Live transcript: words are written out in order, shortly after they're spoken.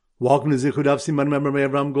Welcome to Zichud Daf Siman Member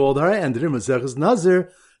Avram Goldhar and today Maseches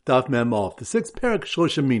Nazir Daf Mem Off, the sixth parak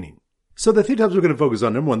Shloshim meaning. So the three topics we're going to focus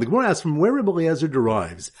on. Number one, the Gemara asks from where Rabbi Eliezer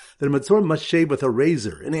derives that a Matzor must shave with a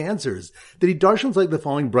razor, and he answers that he darshans like the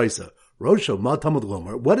following brisa: Rosho Ma Tamud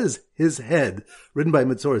Gomer. What is his head? Written by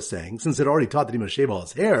Matzor saying, since it already taught that he must shave all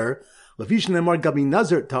his hair. Lafish Nemar Gabi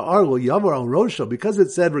Nazir Ta'ar Lo Yavar Al Rosho, because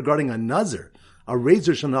it said regarding a Nazir, a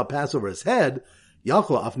razor shall not pass over his head.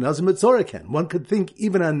 Yachlo Af Nazir Matzor can. One could think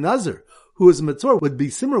even a Nazir who is a Matzor would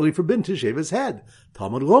be similarly forbidden to shave his head.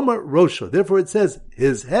 Talmud Gomer Rosho. Therefore it says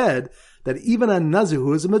his head, that even a Nazir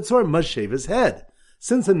who is a Matzor must shave his head.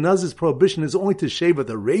 Since a Nazir's prohibition is only to shave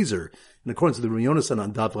with a razor, in accordance with the Rabbi Yonasan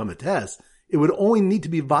on Daf Lametes, it would only need to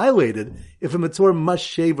be violated if a Matzor must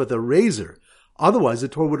shave with a razor. Otherwise, the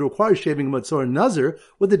Torah would require shaving a Matzor and Nazir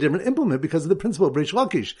with a different implement because of the principle of Reish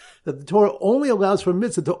Lakish, that the Torah only allows for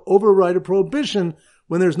mitzvah to override a prohibition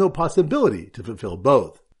when there is no possibility to fulfill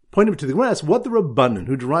both. Pointing to the Gemara asks what the Rabbanan,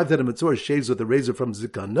 who derived that a Matzor shaves with a razor from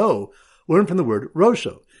Zikano, learned from the word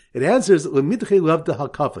Rosho. It answers, L'mitche lav de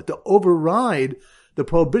hakafa, to override the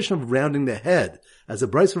prohibition of rounding the head, as the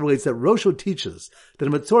Brisa relates that Rosho teaches that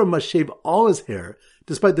a Matzor must shave all his hair,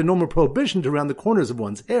 despite the normal prohibition to round the corners of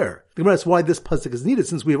one's hair. The Gemara asks why this pasuk is needed,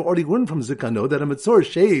 since we have already learned from Zikano that a Matzor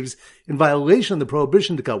shaves in violation of the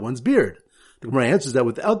prohibition to cut one's beard. The Gemara answers that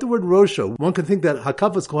without the word Rosho, one can think that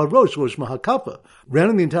hakafa is called Rosh, Roshma hakafa.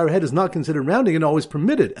 Rounding the entire head is not considered rounding and always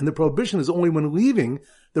permitted, and the prohibition is only when leaving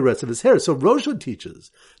the rest of his hair. So Rosho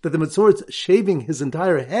teaches that the Matzor's shaving his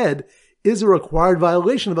entire head is a required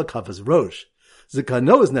violation of hakafa's Rosh.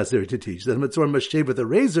 Zikano is necessary to teach that a Matzor must shave with a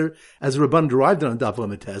razor, as Rabban derived on Daf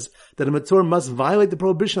Lametes, that a Matzor must violate the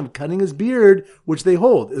prohibition of cutting his beard, which they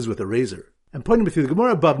hold is with a razor. And pointing with you, the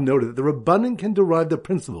Gemara above noted that the Rabbanan can derive the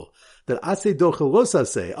principle that Aseh dochel los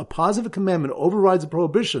aseh, a positive commandment, overrides a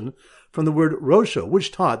prohibition from the word Rosho,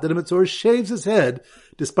 which taught that a Matzor shaves his head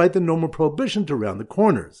despite the normal prohibition to round the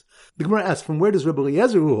corners. The Gemara asks, from where does Rabbi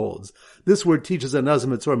Eliezer, who holds this word teaches that Nazir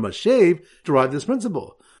Matzor must shave, derive this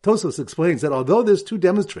principle? Tosfos explains that although this too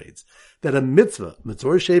demonstrates that a mitzvah,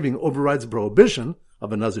 Matzor shaving, overrides a prohibition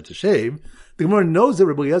of a Nazir to shave, the Gemara knows that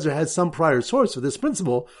Rabbi Eliezer has some prior source for this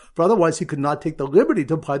principle, for otherwise he could not take the liberty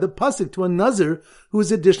to apply the pasuk to a Nazir who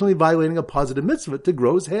is additionally violating a positive mitzvah to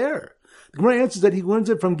grow his hair. The Gemara answers that he learns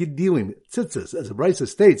it from Gidilim, tzitzis, as the Brisa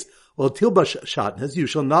states, well, tilbash shatnez, you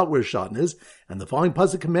shall not wear shatnez, and the following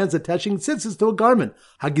pasuk commands attaching tzitzis to a garment.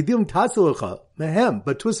 Hagidim tasilucha mehem,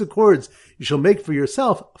 but twisted cords you shall make for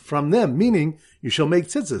yourself from them, meaning you shall make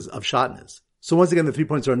tzitzis of shatnez. So once again, the 3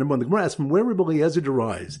 points are: number one, the Gemara asks from where Rabbi Eliezer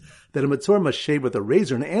derives that a Matzor must shave with a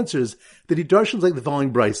razor, and answers that he darshans like the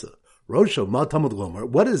following brisa: Rosho Ma Tamud Gomer.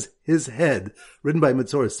 What is his head? Written by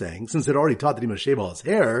Matzor saying, since it already taught that he must shave all his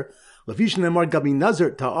hair. Lafish Nemar Gabi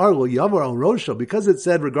Nazir Ta'ar Lo Yavar Al Rosho, because it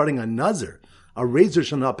said regarding a Nazir, a razor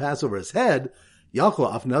shall not pass over his head.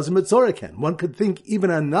 Yachlo Af Nazir Matzor can. One could think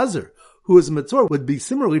even a Nazir who is a Matzor would be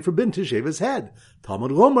similarly forbidden to shave his head.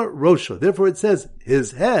 Talmud Gomer Rosho. Therefore it says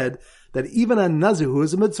his head, that even a Nazir who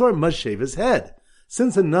is a Matzor must shave his head.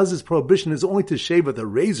 Since a Nazir's prohibition is only to shave with a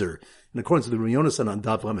razor, in accordance with the Rabbi Yonasan on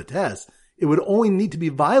Daf Lametes, it would only need to be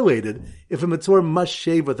violated if a Matzor must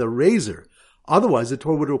shave with a razor. Otherwise, the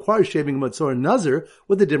Torah would require shaving a Matzor and Nazir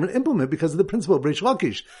with a different implement because of the principle of Reish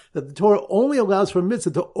Lakish, that the Torah only allows for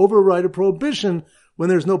mitzvah to override a prohibition when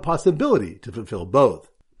there is no possibility to fulfill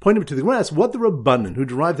both. Pointing to the Gemara asks what the Rabbanan, who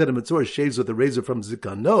derived that a Matzor shaves with a razor from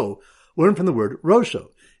Zikano, learned from the word Rosho.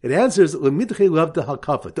 It answers, L'mitche lav de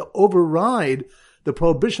hakafa, to override the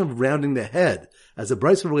prohibition of rounding the head, as the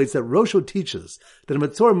Brisa relates that Rosho teaches that a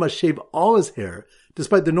Matzor must shave all his hair,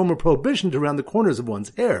 despite the normal prohibition to round the corners of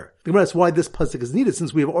one's hair. The Gemara asks why this pasuk is needed,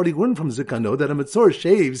 since we have already learned from Zikano that a Matzor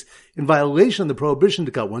shaves in violation of the prohibition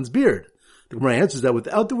to cut one's beard. The Gemara answers that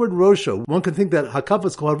without the word Rosho, one can think that hakafa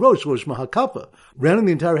is called Rosh, Roshma hakafa. Rounding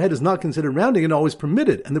the entire head is not considered rounding and always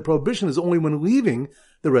permitted, and the prohibition is only when leaving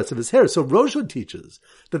the rest of his hair. So Rosho teaches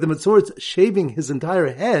that the Matzor's shaving his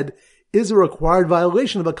entire head is a required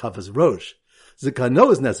violation of hakafa's Rosh.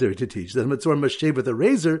 Zikano is necessary to teach that a Matzor must shave with a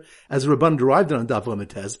razor, as Rabban derived on Daf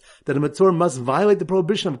Lametes, that a Matzor must violate the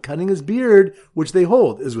prohibition of cutting his beard, which they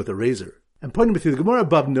hold is with a razor. And pointing with you, the Gemara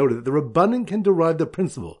above noted that the Rabbanan can derive the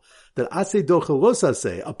principle that Aseh dochel los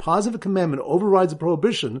aseh, a positive commandment, overrides a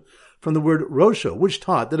prohibition from the word Rosho, which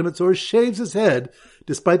taught that a Matzor shaves his head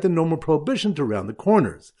despite the normal prohibition to round the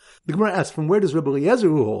corners. The Gemara asks, from where does Rabbi Eliezer,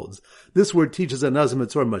 who holds this word teaches that Nazir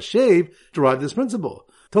Matzor must shave, derive this principle?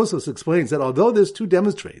 Tosfos explains that although this too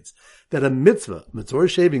demonstrates that a mitzvah, Matzor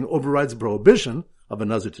shaving, overrides a prohibition of a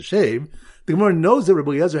Nazir to shave, the Gemara knows that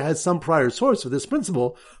Rabbi Eliezer has some prior source for this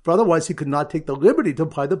principle, for otherwise he could not take the liberty to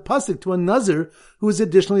apply the pasuk to a Nazir who is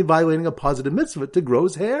additionally violating a positive mitzvah to grow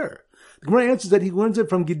his hair. The Gemara answers that he learns it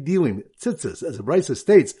from Gedilim, tzitzis, as the Brisa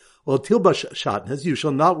states, "Well, tilba shatnez, you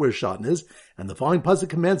shall not wear shatnez," and the following pasuk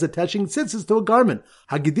commands attaching tzitzis to a garment.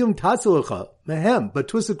 Hagedim tatzelecha mehem, but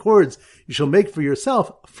twisted cords you shall make for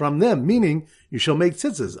yourself from them, meaning you shall make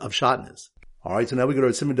tzitzis of shatnez. Alright, so now we go to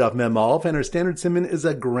our Siman Daf Mem Aleph, and our standard Siman is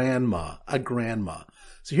a grandma.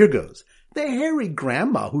 So here goes. The hairy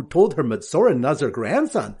grandma who told her Matzorah Nazir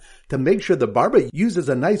grandson to make sure the barber uses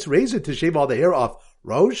a nice razor to shave all the hair off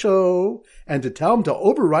Rosho, and to tell him to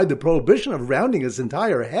override the prohibition of rounding his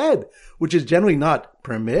entire head, which is generally not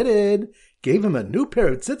permitted, gave him a new pair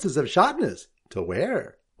of tzitzis of shatnez to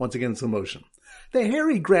wear. Once again, slow motion. The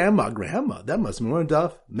hairy grandma, that must be more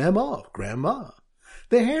Daf Mem Aleph, grandma.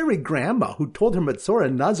 The hairy grandma who told her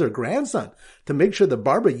Matzorah Nazir grandson to make sure the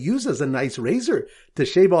barber uses a nice razor to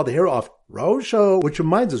shave all the hair off Rosho, which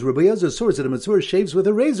reminds us, Rabbi Eliezer's source that a Matzorah shaves with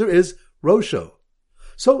a razor is Rosho.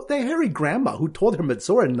 So the hairy grandma who told her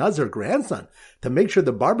Matzorah Nazir grandson to make sure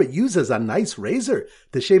the barber uses a nice razor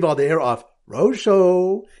to shave all the hair off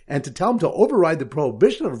Rosho, and to tell him to override the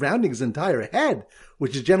prohibition of rounding his entire head,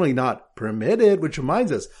 which is generally not permitted, which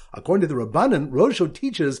reminds us, according to the Rabbanan, Rosho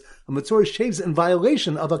teaches a Matzorah shaves in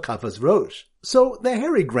violation of a kafas rosh. So the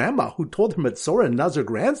hairy grandma who told her Matzorah Nazir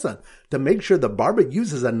grandson to make sure the barber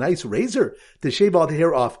uses a nice razor to shave all the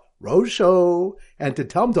hair off Rosho, and to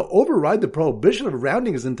tell him to override the prohibition of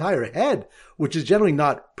rounding his entire head, which is generally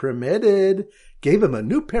not permitted, gave him a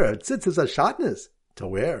new pair of tzitzis ashatnez to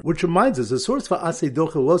wear. Which reminds us, the source for Aseh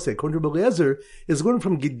Dochelose, according to Rabbi Eliezer, is learned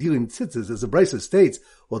from Gedilim tzitzis, as the Brisa states,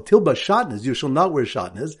 "Well, tilba shatnez, you shall not wear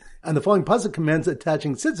shatnez," and the following pasuk commands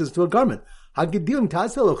attaching tzitzis to a garment. Hagedim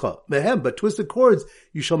taselocha mehem, but twisted cords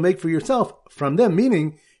you shall make for yourself from them,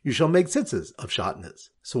 meaning you shall make tzitzis of shatnez.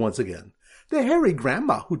 So once again, the hairy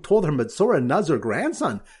grandma who told her Matzorah Nazir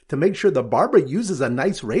grandson to make sure the barber uses a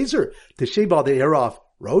nice razor to shave all the hair off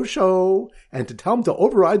Rosho, and to tell him to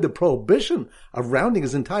override the prohibition of rounding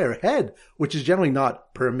his entire head, which is generally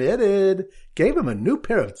not permitted, gave him a new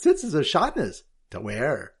pair of tzitzis of shatnez to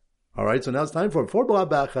wear. Alright, so now it's time for Blah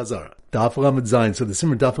Chazara. Daf Lamed Zayin. So the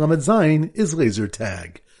Simmer Daf Lamed Zayin is laser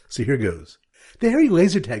tag. So here goes. The hairy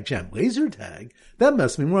laser tag champ. Laser tag? That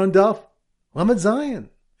must mean we're on Daf Lamed Zayin.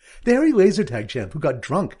 The hairy laser tag champ who got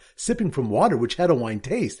drunk sipping from water which had a wine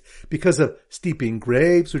taste because of steeping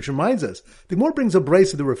grapes, which reminds us, the Gemara brings a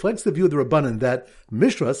brisa that reflects the view of the Rabbanan that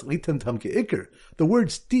Mishras litan tam ke'ikr. The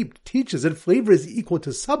word steeped teaches that flavor is equal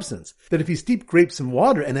to substance, that if you steep grapes in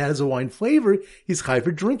water and it has a wine flavor, he's chai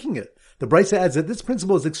for drinking it. The brisa adds that this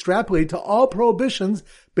principle is extrapolated to all prohibitions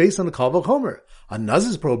based on the Kal V'chomer. On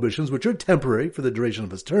Nazir's prohibitions, which are temporary for the duration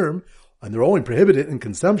of his term, and they're only prohibited in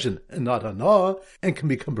consumption and not hana, and can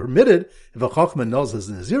become permitted if a chachma knows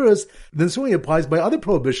as Nazirus, then certainly applies by other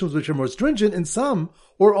prohibitions which are more stringent in some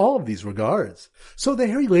or all of these regards. So the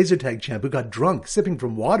hairy laser tag champ who got drunk sipping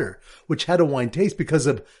from water which had a wine taste because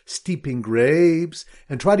of steeping grapes,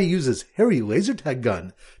 and tried to use his hairy laser tag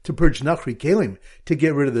gun to purge nachri kelim to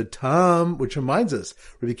get rid of the tam, which reminds us,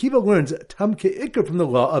 Rabbi Akiva learns tam ke'ikr from the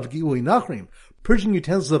law of gi'ui nachrim, purging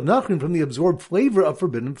utensils of nachrim from the absorbed flavor of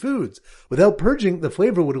forbidden foods. Without purging, the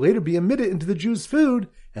flavor would later be emitted into the Jew's food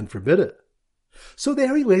and forbid it. So the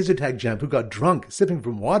hairy laser tag champ who got drunk sipping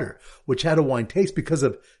from water which had a wine taste because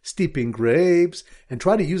of steeping grapes, and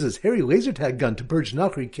tried to use his hairy laser tag gun to purge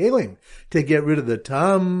nachri kelim to get rid of the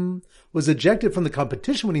tam, was ejected from the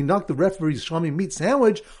competition when he knocked the referee's shlami meat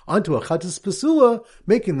sandwich onto a chatas pasula,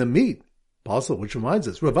 making the meat possible, which reminds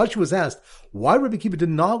us, Rav Ashi was asked why Rabbi Akiva did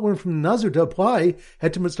not learn from Nazir to apply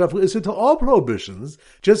Het Mitzvah Isser to all prohibitions,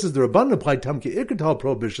 just as the Rabbanan applied Tam Ke'ikr to all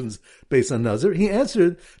prohibitions based on Nazir. He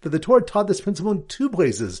answered that the Torah taught this principle in two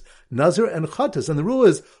places, Nazir and Chatas, and the rule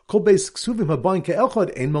is Kol Beis Ksuvim Habayin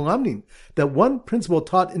Ke'echad Ein Malamnin, that one principle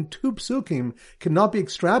taught in two psukim cannot be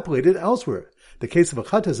extrapolated elsewhere. The case of a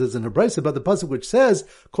chatas is in a brisa about the pasuk which says,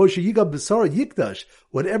 Kol sheyiga b'sara yikdash,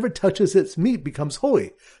 whatever touches its meat becomes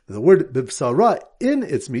holy. The word b'sara in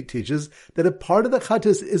its meat teaches that if part of the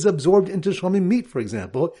chatas is absorbed into shlami meat, for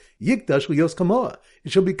example, yikdash liyos kamoa,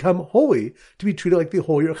 it shall become holy to be treated like the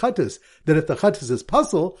holier chatas. That if the chatas is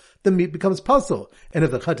pasul, the meat becomes pasul, and if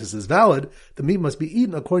the chatas is valid, the meat must be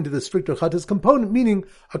eaten according to the stricter chatas component, meaning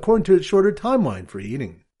according to its shorter timeline for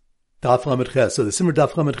eating. Daf Lamed Ches. So the Simmer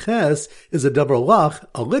Daf Lamed Ches is a davar lach,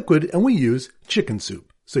 a liquid, and we use chicken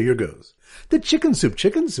soup. So here goes. The chicken soup,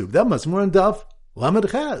 that must be more on Daf Lamed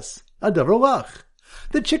Ches, a davar lach.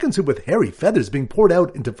 The chicken soup with hairy feathers being poured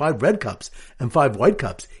out into 5 red cups and 5 white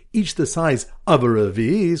cups, each the size of a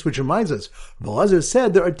raviz, which reminds us, Rav Elazar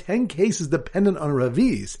said there are 10 cases dependent on a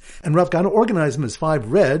raviz, and Rav Gana organized them as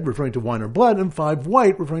 5 red, referring to wine or blood, and 5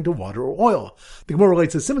 white, referring to water or oil. The Gemara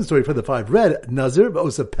relates a similar story for the 5 red, Nazir,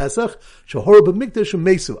 V'osa Pesach, Shahor b'mikdash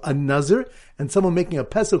u'mesu, a Nazir, and someone making a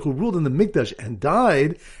Pesach who ruled in the Mikdash and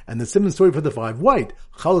died, and the similar story for the 5 white,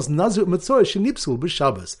 Chalas Nazir Matzorah Shenipsul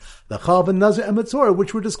b'Shabbos, the Chal of Nazir and Matzorah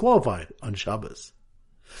which were disqualified on Shabbos.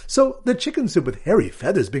 So the chicken soup with hairy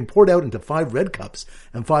feathers being poured out into 5 red cups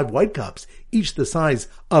and 5 white cups, each the size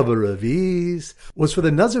of a raviz, was for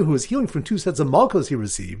the Nazir who was healing from 2 sets of malchos he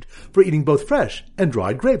received for eating both fresh and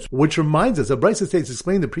dried grapes, which reminds us of Brisa states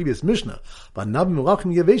explained the previous Mishnah,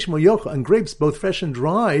 and grapes both fresh and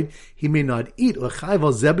dried he may not eat, but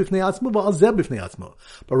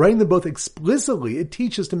writing them both explicitly, it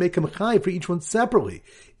teaches to make him chai for each one separately.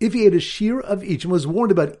 If he ate a shear of each and was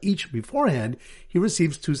warned about each beforehand, he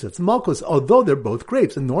receives 2 sets of malchus, although they're both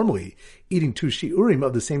grapes, and normally eating 2 shiurim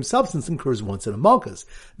of the same substance incurs 1 set of malchus.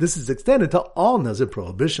 This is extended to all Nazir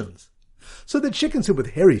prohibitions. So the chicken soup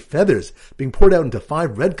with hairy feathers being poured out into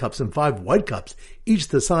 5 red cups and 5 white cups, each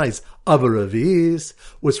the size of a raviz,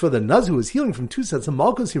 was for the Nazir who was healing from 2 sets of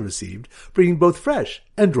malchus he received for eating both fresh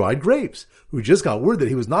and dried grapes, who just got word that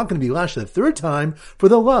he was not going to be lashed a 3rd time for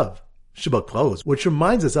the love Shabbat clothes, which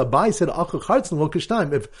reminds us, Abai said,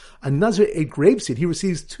 if a Nazir ate grapeseed, he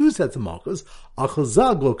receives 2 sets of malchus,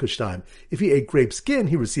 if he ate grape skin,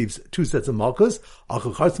 he receives 2 sets of malchus,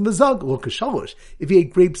 if he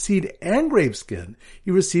ate grape seed and grape skin,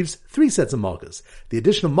 he receives 3 sets of malchus. The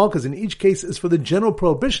addition of malchus in each case is for the general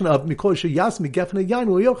prohibition of from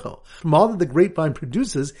all that the grapevine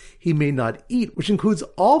produces, he may not eat, which includes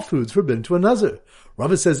all foods forbidden to a Nazir.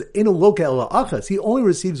 Rava says, Eino loka ela achas, he only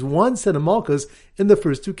receives 1 set of malchus in the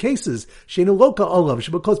first 2 cases. Sheino loka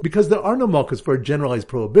alav, because there are no malchus for a generalized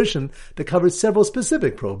prohibition that covers several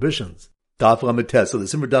specific prohibitions. Daf Lamed, so the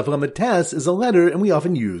Simmer Daf Lamed is a letter, and we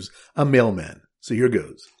often use a mailman. So here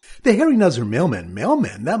goes. The hairy Nazir mailman,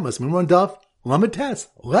 that must mean on Daf Lamed,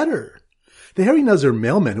 letter. The hairy Nazir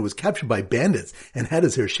mailman who was captured by bandits and had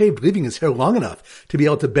his hair shaved, leaving his hair long enough to be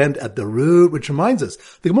able to bend at the root, which reminds us,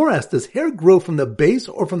 the Gemara asks, does hair grow from the base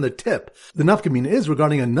or from the tip? The nafkamina is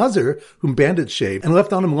regarding a Nazir whom bandits shaved and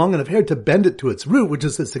left on him long enough hair to bend it to its root, which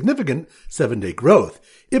is a significant 7-day growth.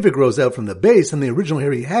 If it grows out from the base and the original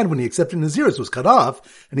hair he had when he accepted Nazirus was cut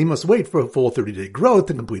off, and he must wait for a full 30-day growth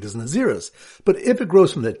to complete his Nazirus. But if it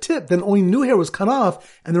grows from the tip, then only new hair was cut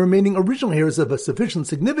off, and the remaining original hair is of a sufficient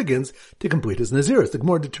significance to complete his Nazirus. The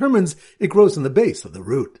Gemara determines it grows in the base of the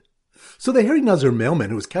root. So the hairy Nazir mailman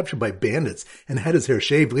who was captured by bandits and had his hair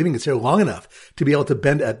shaved, leaving his hair long enough to be able to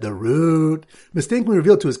bend at the root, mistakenly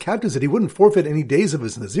revealed to his captors that he wouldn't forfeit any days of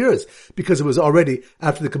his Nazirus because it was already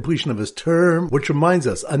after the completion of his term, which reminds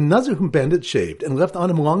us, a Nazir whom bandits shaved and left on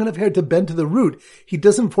him long enough hair to bend to the root, he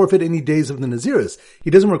doesn't forfeit any days of the Nazirus.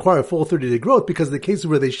 He doesn't require a full 30-day growth because of the cases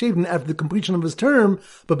where they shaved him after the completion of his term,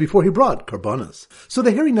 but before he brought karbanas. So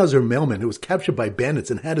the hairy Nazir mailman who was captured by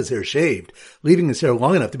bandits and had his hair shaved, leaving his hair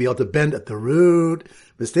long enough to be able to bend at the root,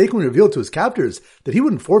 mistakenly revealed to his captors that he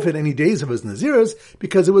wouldn't forfeit any days of his Nazirus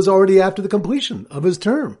because it was already after the completion of his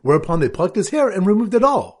term, whereupon they plucked his hair and removed it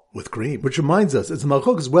all with cream. Which reminds us, it's a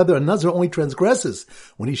malchok whether a Nazir only transgresses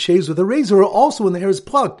when he shaves with a razor or also when the hair is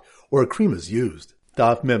plucked or a cream is used.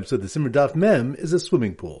 Daf Mem, so the Simmer Daf Mem is a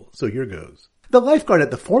swimming pool. So here goes. The lifeguard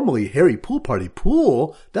at the formerly hairy pool party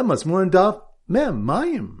pool, that must more in Daf Mem,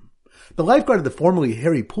 Mayim. The lifeguard at the formerly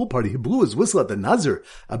hairy pool party who blew his whistle at the Nazir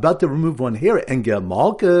about to remove 1 hair and get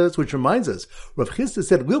malchus, which reminds us, Rav Chisda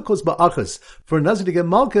said, Wilkos ba'achas, for a Nazir to get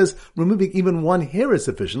malchus, removing even 1 hair is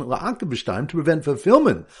sufficient, la'akav b'shtayim, to prevent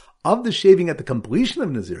fulfillment of the shaving at the completion of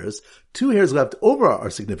Nazirus. 2 hairs left over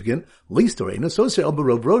are significant, least or ein associated el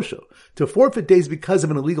barov rosho. To forfeit days because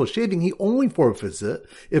of an illegal shaving, he only forfeits it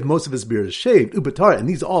if most of his beard is shaved, ubatar, and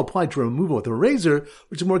these all apply to removal with a razor,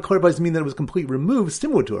 which more clarifies to mean that it was completely removed,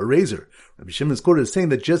 similar to a razor. Rabbi Shimon's quoted as saying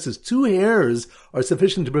that just as 2 hairs are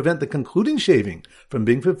sufficient to prevent the concluding shaving from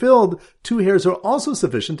being fulfilled, 2 hairs are also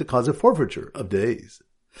sufficient to cause a forfeiture of days.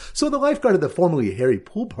 So the lifeguard at the formerly hairy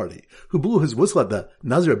pool party, who blew his whistle at the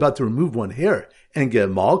Nazir about to remove 1 hair and get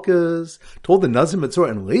malchus, told the Nazir, Matzor,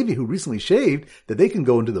 and Levi who recently shaved that they can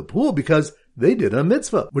go into the pool because they did a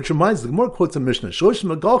mitzvah. Which reminds, the Gemara quotes a Mishnah,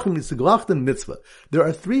 Shloshim Agalchim Yisiglachtan mitzvah. There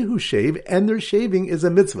are 3 who shave, and their shaving is a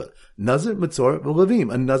mitzvah. Nazir, Matzor,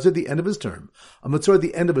 Levim. A Nazir at the end of his term, a Matzor at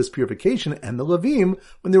the end of his purification, and the Levim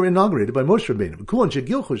when they were inaugurated by Moshe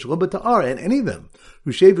Rabbeinu. And any of them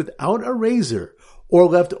who shaved without a razor or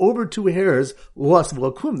left over 2 hairs,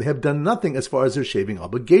 they have done nothing as far as their shaving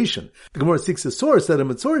obligation. The Gemara seeks a source that a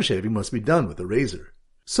Matzor shaving must be done with a razor.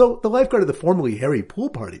 So the lifeguard of the formerly hairy pool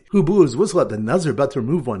party, who blew his whistle at the Nazir about to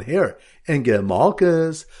remove one hair and get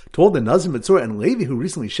malchus, told the Nazir, Metzora, and Levi, who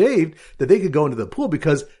recently shaved, that they could go into the pool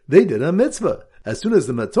because they did a mitzvah. As soon as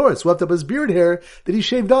the Metzora swept up his beard hair that he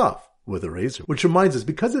shaved off with a razor. Which reminds us,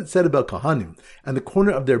 because it said about Kohanim, and the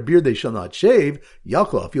corner of their beard they shall not shave,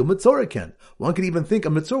 Yakla fil Metzora can. One could even think a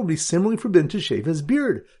Metzora would be similarly forbidden to shave his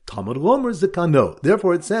beard. Talmud Lomer Zekano.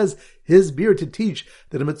 Therefore it says his beard to teach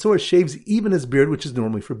that a Metzora shaves even his beard, which is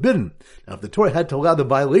normally forbidden. Now if the Torah had to allow the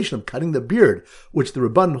violation of cutting the beard, which the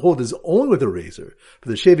Rabbanan hold is only with a razor, for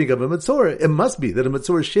the shaving of a Metzora, it must be that a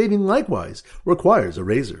Metzora's shaving likewise requires a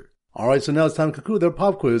razor. Alright, so now it's time to conclude their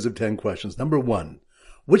pop quiz of 10 questions. Number 1.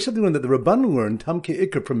 Which of the one that the Rabbanan learned Tam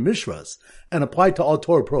Ke'ikr from Mishras and applied to all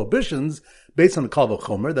Torah prohibitions based on the Kal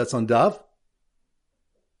V'chomer? That's on Daf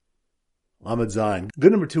Lamed Zayin.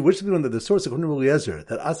 Good. Number 2. Which of the one that the source according to Eliezer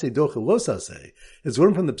that Aseh Doche Los Aseh is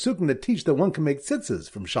learned from the psukim that teach that one can make tzitzis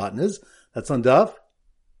from shatnez? That's on Daf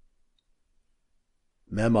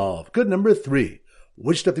Memov. Good. Number 3.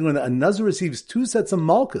 Which of the one that a Nazir receives 2 sets of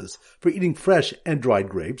malchus for eating fresh and dried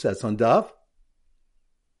grapes? That's on Daf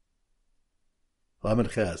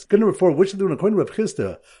Lamed Ches. Good. Number 4. Which of the one, according to Reb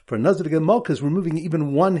Chisda, for a Nazir to get malchus, removing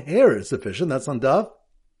even one hair is sufficient? That's on Daf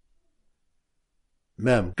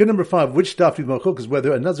Mem. Good. Number 5. Which Daf Yud is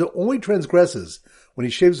whether a Nazir only transgresses when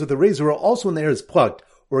he shaves with a razor or also when the hair is plucked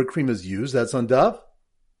or a cream is used? That's on Daf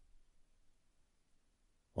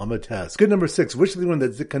Lamed Tes. Good. Number 6. Which of the one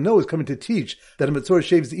that Zikano is coming to teach that a Metzora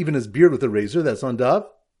shaves even his beard with a razor? That's on Daf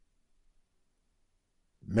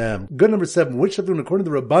Mem. Good. Number 7. Which of the one, according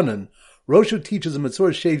to the Rabbanan, Roshu teaches a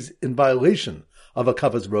Metzora shaves in violation of a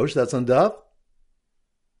Kafas Rosh? That's on Daf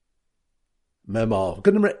Memov.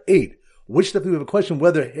 Good. Number 8. Which Daf we have a question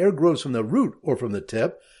whether hair grows from the root or from the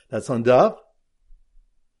tip? That's on Daf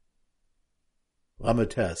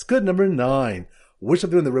Lamed Tes. Good. Number 9. Which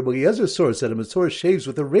of the one the Rebbe Eliezer source that a Metzora shaves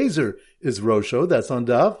with a razor is Rosho? That's on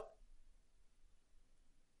Daf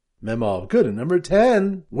Memov. Good. And number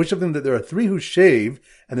 10. Which of them that there are 3 who shave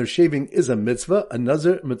and their shaving is a mitzvah, a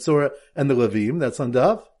Nazir, Metzora, and the Levim? That's on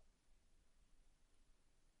Daf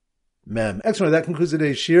Mem. Excellent. That concludes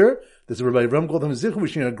today's shir. This is Rabbi Ram Goldham Zichu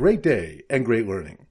wishing you a great day and great learning.